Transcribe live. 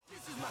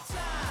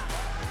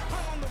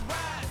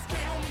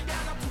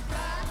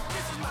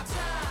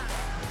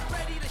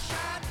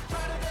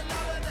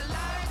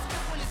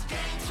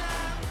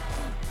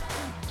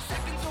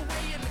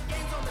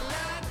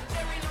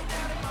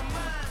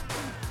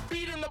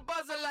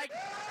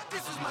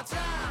This is my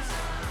time.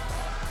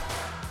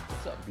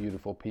 What's up,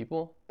 beautiful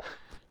people?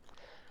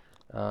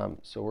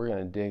 So we're going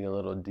to dig a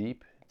little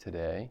deep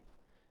today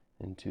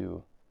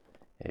into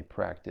a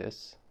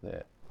practice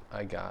that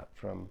I got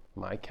from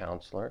my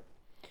counselor,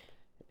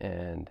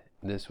 and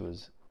this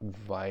was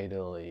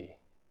vitally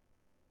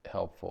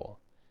helpful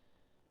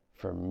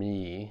for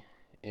me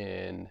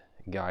in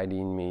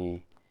guiding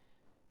me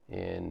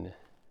in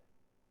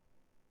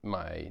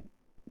my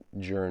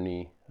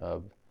journey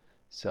of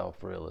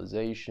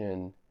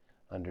self-realization,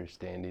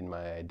 understanding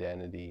my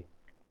identity,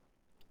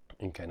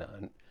 and kind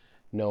of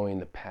knowing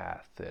the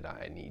path that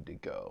I need to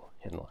go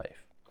in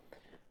life.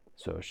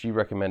 So she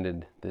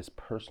recommended this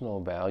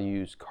personal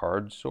values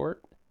card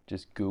sort.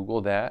 Just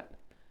Google that.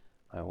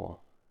 I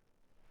will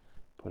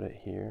put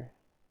it here.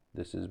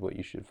 This is what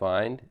you should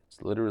find.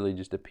 It's literally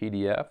just a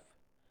PDF.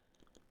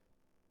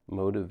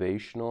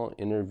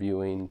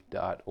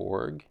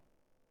 Motivationalinterviewing.org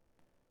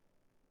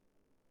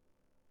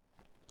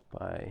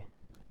by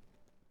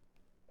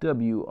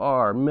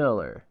W.R.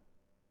 Miller,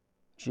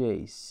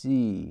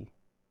 J.C.D.E.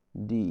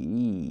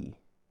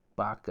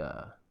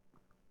 Baca,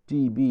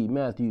 D.B.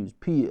 Matthews,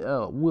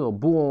 P.L.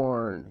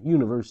 Wilborn,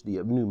 University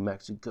of New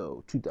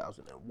Mexico,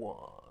 2001.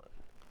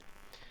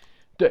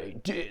 They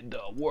did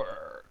the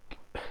work.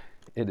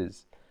 It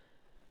is,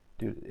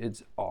 dude,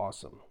 it's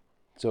awesome.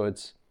 So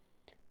it's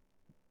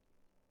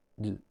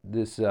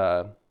this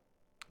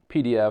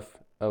PDF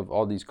of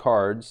all these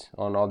cards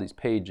on all these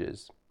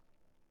pages.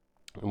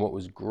 And what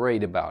was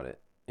great about it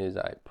is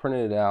I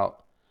printed it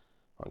out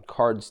on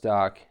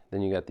cardstock.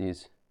 Then you got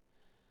these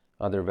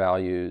other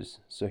values.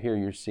 So here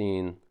you're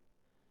seeing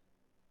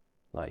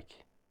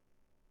like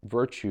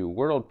virtue,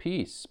 world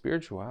peace,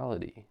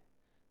 spirituality,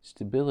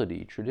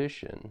 stability,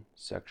 tradition,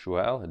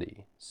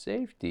 sexuality,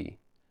 safety,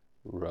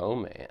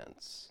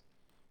 romance,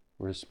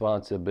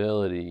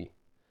 responsibility.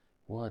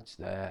 What's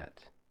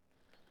that?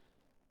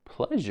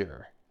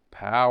 Pleasure,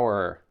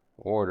 power,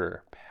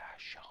 order,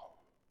 passion,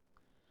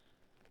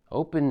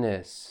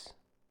 openness,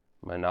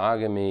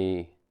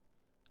 monogamy,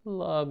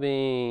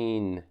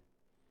 loving,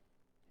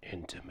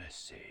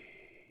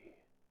 intimacy,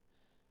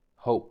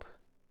 hope,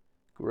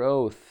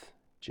 growth,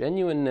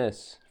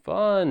 genuineness,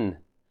 fun.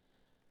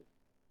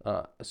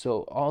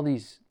 So all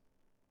these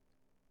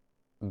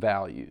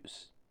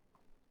values.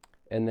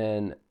 And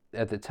then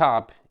at the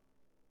top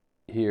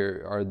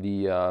here are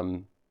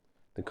the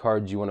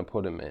cards you want to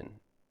put them in.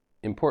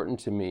 Important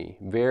to me,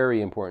 very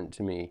important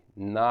to me,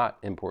 not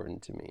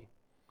important to me.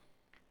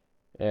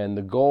 And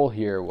the goal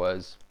here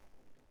was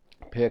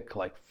pick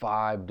like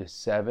 5 to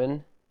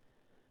 7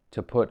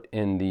 to put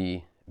in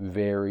the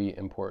very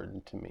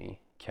important to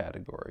me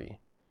category.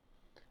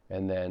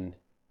 And then,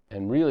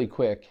 and really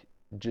quick,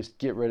 just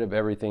get rid of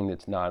everything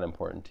that's not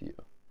important to you.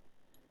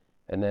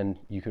 And then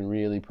you can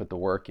really put the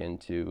work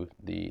into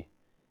the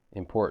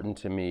important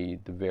to me,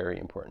 the very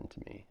important to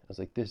me. I was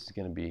like, this is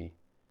going to be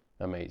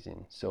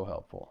amazing, so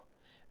helpful.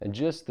 And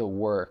just the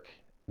work,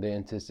 the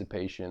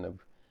anticipation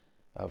of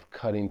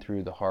cutting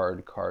through the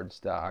hard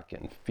cardstock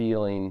and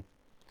feeling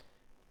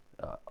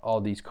all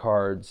these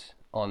cards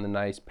on the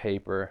nice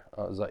paper.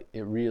 I was like,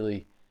 it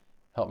really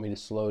helped me to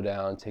slow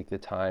down, take the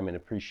time, and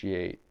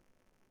appreciate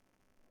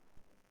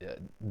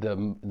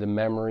the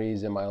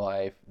memories in my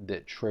life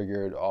that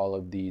triggered all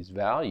of these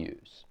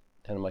values.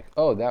 And I'm like,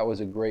 oh, that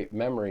was a great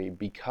memory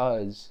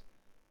because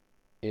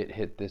it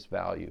hit this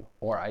value.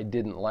 Or I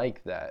didn't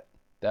like that.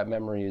 That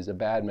memory is a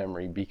bad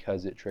memory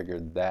because it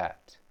triggered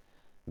that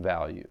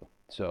value.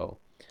 So,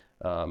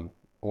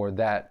 or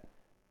that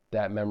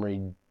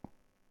memory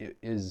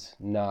is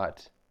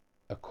not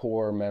a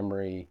core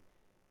memory.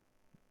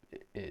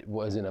 It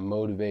wasn't a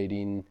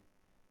motivating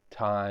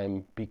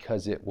time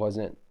because it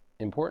wasn't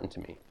important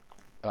to me.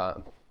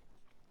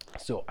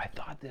 So I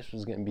thought this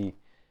was going to be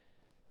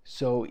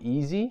so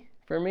easy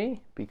for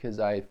me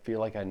because I feel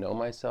like I know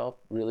myself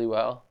really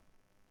well.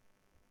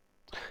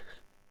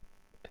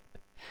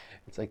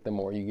 It's like the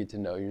more you get to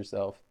know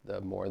yourself, the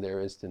more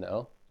there is to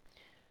know.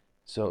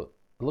 So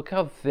look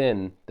how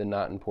thin the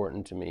not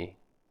important to me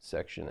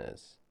section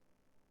is.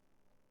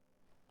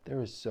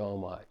 There is so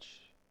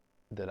much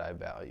that I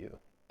value.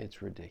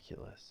 It's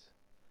ridiculous.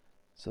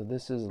 So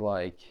this is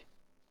like,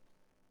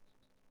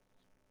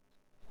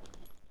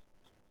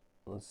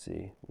 let's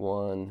see,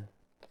 1,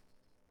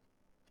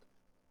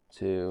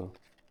 2,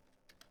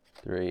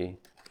 3,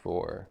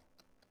 4,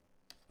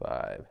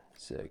 5,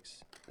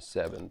 6,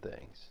 7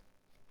 things.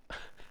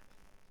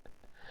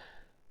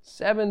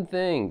 7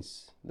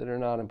 things that are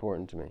not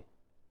important to me.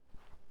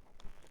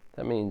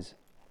 That means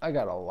I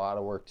got a lot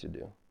of work to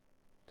do.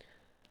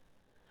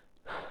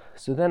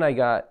 So then I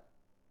got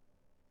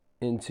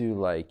into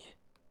like,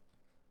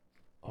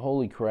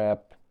 holy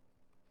crap,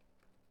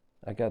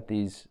 I got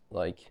these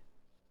like,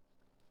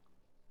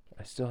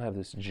 I still have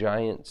this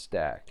giant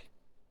stack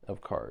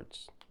of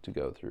cards to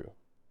go through.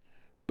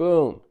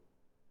 Boom.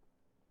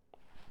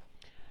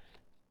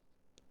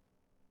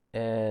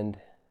 And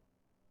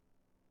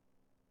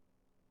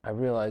I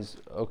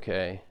realized,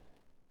 okay,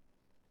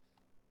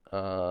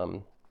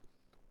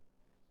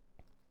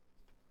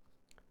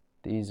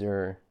 these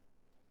are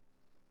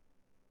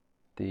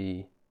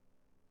the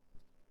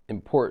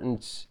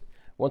importance,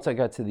 once I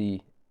got to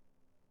the,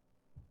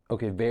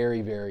 okay,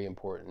 very, very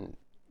important,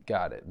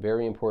 got it.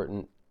 Very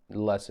important,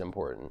 less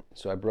important.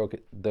 So I broke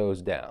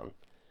those down.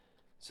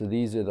 So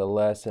these are the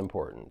less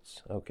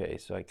importance. Okay,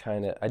 so I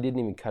didn't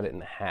even cut it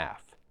in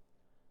half,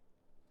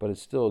 but it's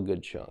still a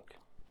good chunk.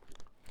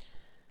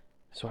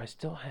 So I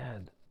still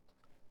had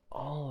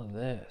all of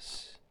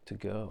this to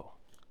go.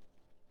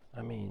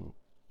 I mean,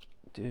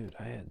 dude,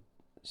 I had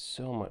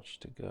so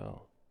much to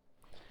go.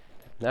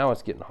 Now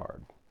it's getting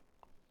hard.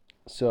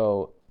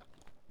 So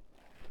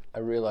I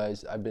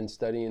realized I've been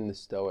studying the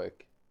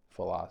Stoic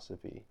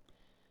philosophy.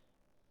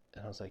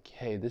 And I was like,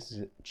 hey, this is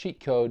a cheat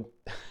code.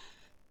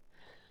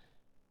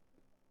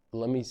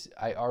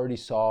 I already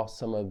saw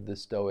some of the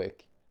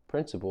Stoic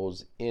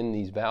principles in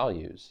these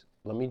values.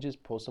 Let me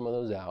just pull some of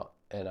those out,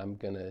 and I'm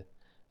gonna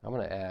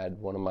add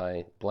one of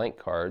my blank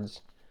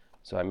cards.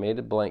 So I made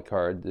a blank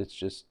card that's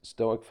just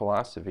Stoic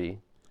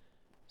philosophy.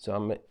 So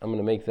I'm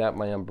gonna make that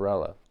my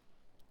umbrella.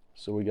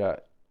 So we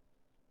got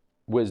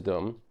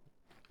wisdom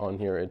on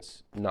here.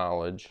 It's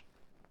knowledge,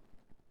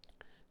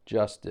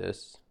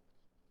 justice,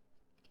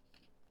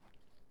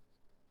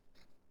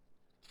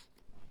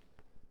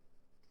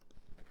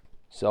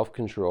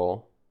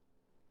 self-control,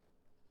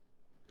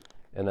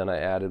 and then I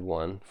added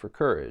one for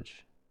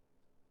courage.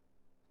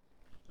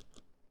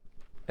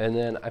 And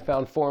then I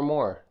found 4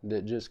 more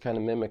that just kind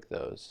of mimic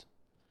those.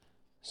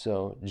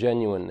 So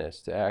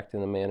genuineness, to act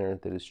in a manner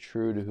that is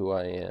true to who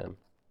I am.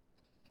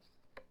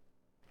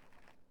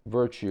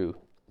 Virtue,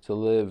 to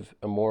live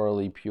a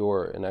morally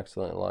pure and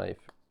excellent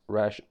life.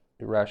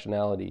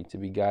 Rationality, to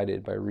be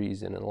guided by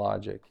reason and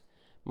logic.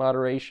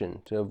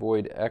 Moderation, to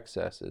avoid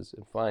excesses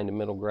and find a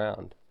middle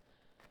ground.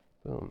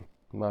 Boom.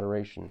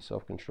 Moderation,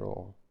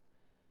 self-control,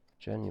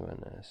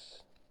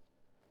 genuineness.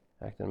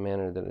 Act in a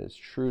manner that is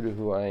true to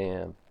who I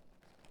am.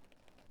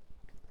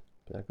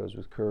 That goes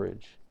with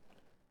courage.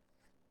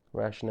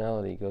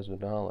 Rationality goes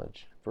with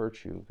knowledge.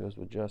 Virtue goes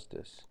with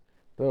justice.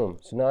 Boom.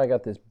 So now I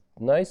got this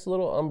nice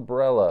little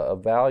umbrella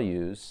of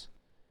values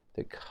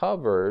that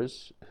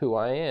covers who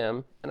I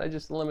am, and I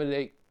just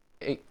eliminated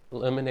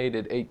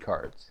 8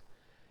 cards.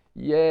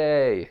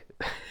 Yay!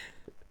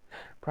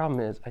 Problem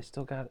is, I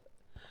still got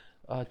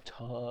a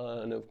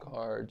ton of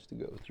cards to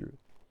go through.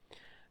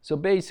 So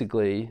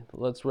basically,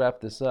 let's wrap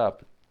this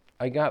up.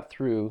 I got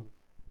through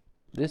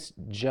this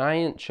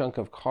giant chunk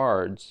of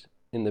cards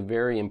in the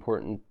very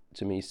important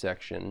to me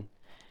section,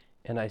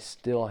 and I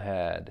still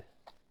had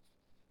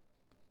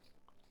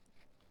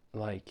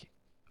like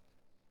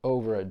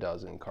over a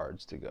dozen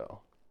cards to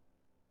go.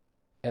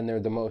 And they're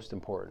the most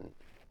important.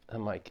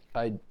 I'm like,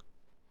 I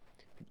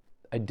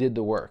did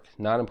the work.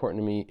 Not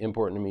important to me,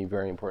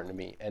 very important to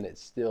me. And it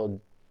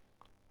still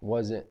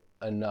wasn't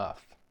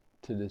enough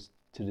to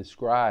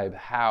describe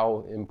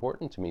how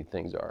important to me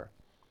things are.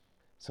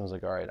 So I was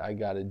like, all right, I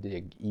got to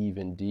dig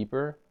even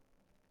deeper.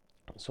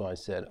 So I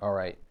said, all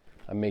right,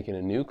 I'm making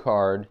a new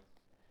card.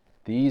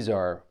 These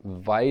are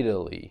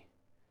vitally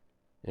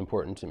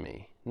important to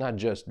me. Not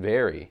just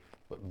very,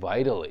 but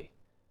vitally.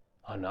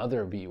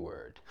 Another V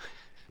word.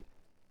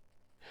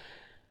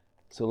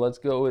 So let's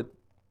go with,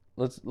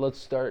 let's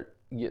start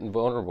getting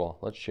vulnerable.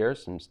 Let's share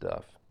some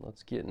stuff.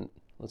 Let's get in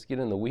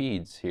the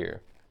weeds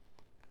here.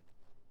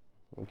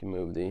 We can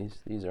move these.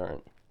 These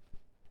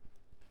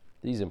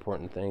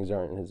important things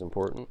aren't as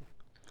important.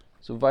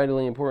 So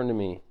vitally important to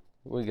me,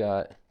 we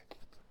got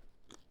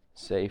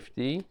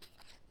safety,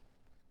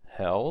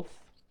 health,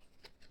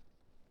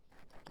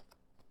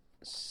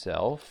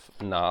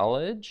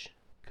 self-knowledge,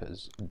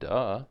 because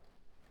duh,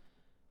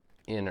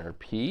 inner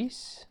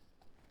peace,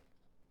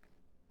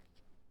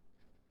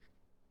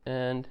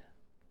 and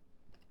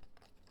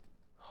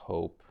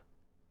hope.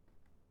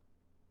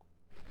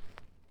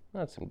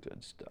 That's some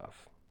good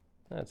stuff.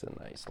 That's a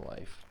nice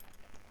life.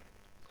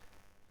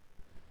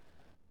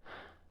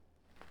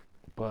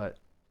 But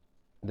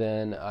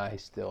then I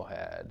still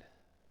had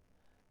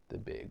the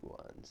big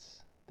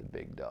ones, the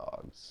big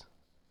dogs.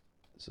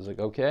 So it's like,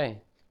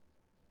 okay,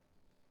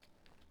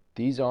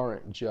 these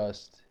aren't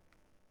just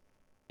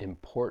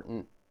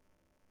important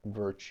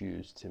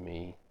virtues to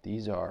me.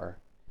 These are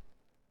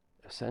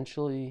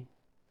essentially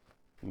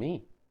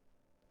me.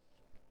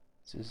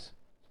 This is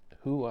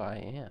who I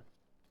am.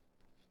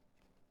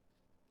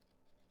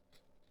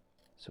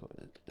 So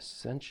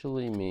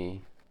essentially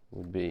me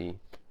would be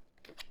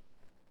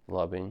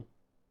loving,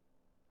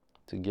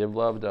 to give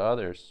love to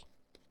others.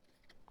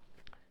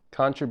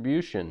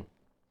 Contribution,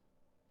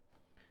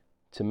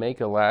 to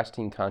make a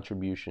lasting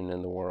contribution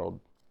in the world.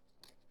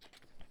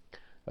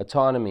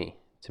 Autonomy,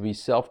 to be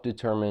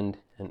self-determined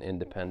and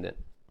independent.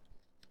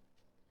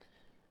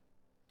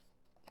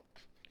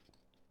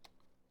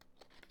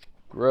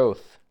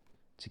 Growth,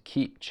 to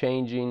keep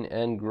changing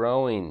and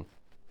growing.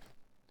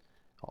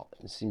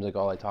 It seems like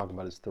all I talk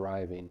about is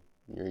thriving.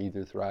 You're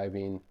either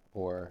thriving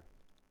or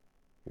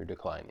you're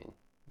declining.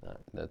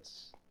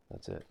 That's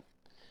it.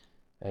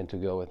 And to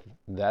go with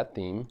that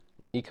theme,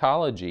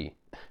 ecology,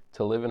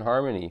 to live in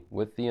harmony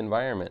with the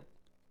environment.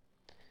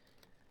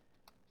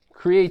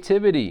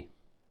 Creativity,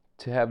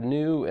 to have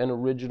new and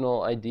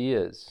original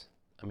ideas.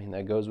 I mean,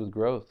 that goes with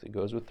growth. It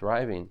goes with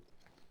thriving.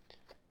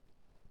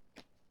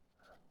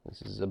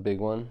 This is a big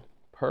one.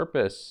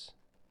 Purpose,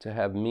 to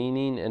have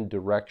meaning and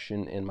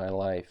direction in my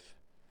life.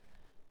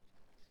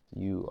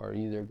 You are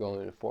either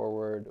going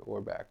forward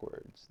or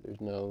backwards. There's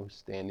no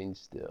standing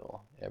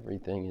still.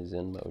 Everything is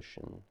in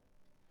motion.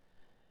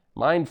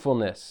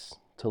 Mindfulness,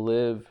 to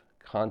live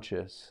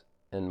conscious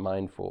and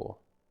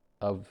mindful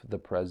of the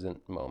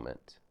present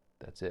moment.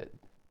 That's it.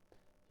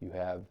 You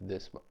have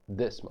this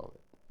moment.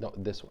 No,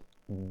 this one.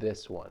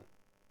 This one.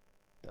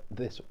 No,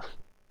 this one.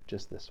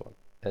 Just this one.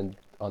 And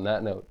on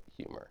that note,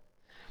 humor.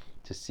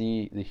 To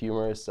see the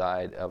humorous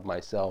side of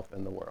myself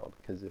and the world.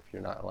 Because if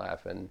you're not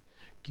laughing,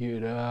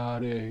 get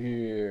out of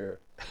here.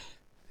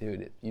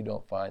 Dude, if you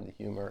don't find the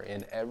humor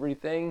in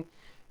everything,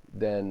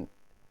 then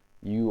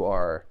you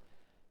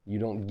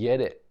don't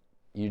get it.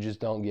 You just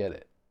don't get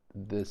it.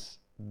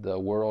 The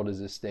world is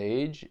a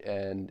stage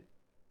and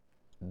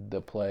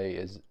the play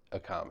is a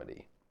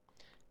comedy.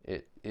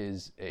 It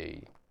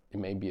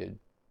may be a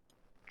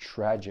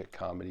tragic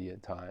comedy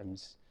at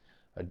times,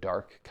 a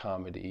dark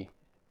comedy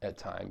at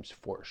times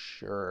for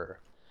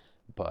sure,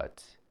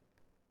 but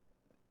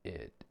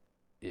it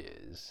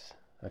is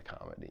a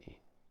comedy.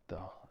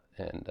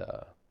 And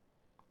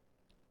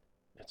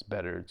it's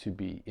better to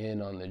be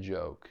in on the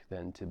joke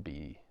than to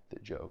be the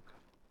joke.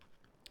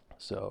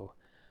 So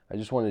I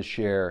just want to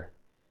share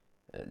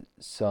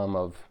some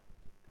of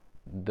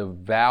the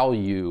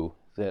value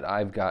that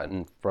I've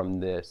gotten from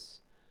this,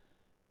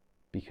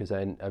 because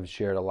I've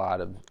shared a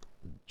lot of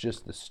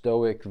just the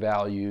Stoic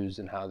values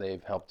and how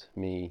they've helped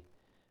me,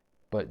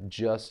 but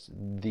just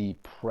the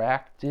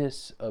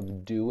practice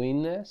of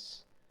doing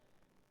this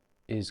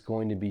is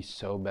going to be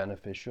so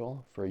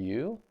beneficial for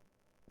you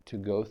to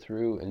go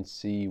through and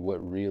see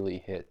what really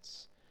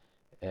hits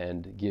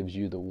and gives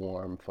you the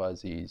warm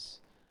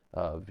fuzzies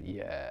of,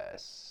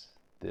 yes,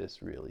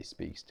 this really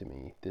speaks to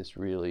me. This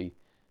really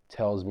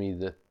tells me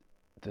that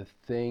the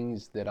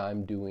things that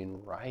I'm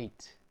doing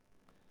right,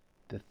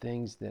 the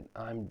things that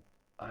I'm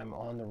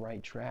on the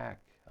right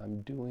track,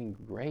 I'm doing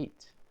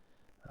great.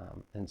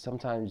 And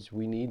sometimes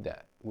we need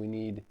that. We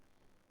need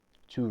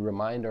to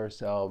remind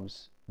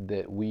ourselves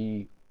that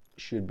we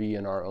should be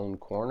in our own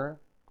corner.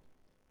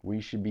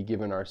 We should be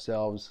giving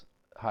ourselves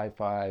high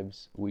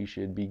fives. We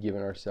should be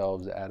giving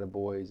ourselves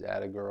attaboys,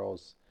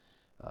 attagirls.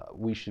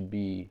 We should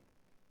be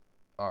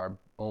our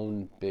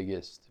own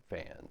biggest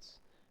fans.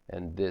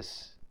 And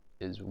this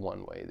is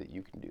one way that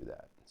you can do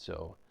that.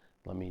 So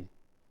let me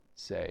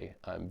say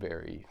I'm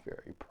very,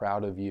 very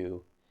proud of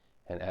you.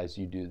 And as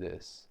you do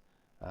this,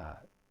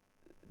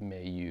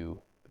 may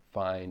you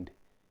find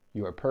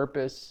your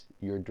purpose,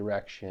 your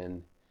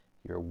direction,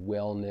 your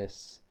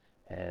wellness,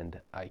 and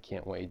I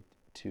can't wait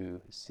to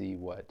see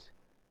what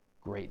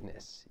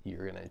greatness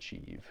you're going to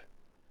achieve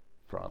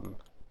from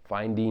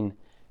finding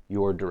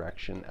your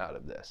direction out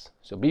of this.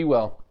 So be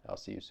well. I'll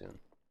see you soon.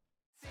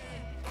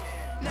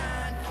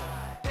 9,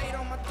 paid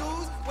on my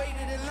dues,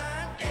 waited in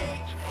line,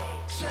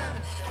 8,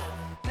 7,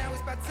 now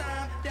it's about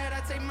time that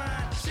I take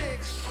mine,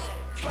 6,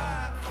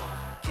 5,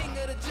 king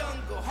of the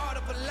jungle, heart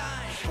of a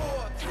lion,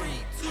 4, 3,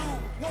 2,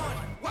 1,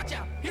 watch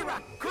out, here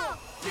I come,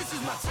 this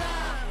is my time.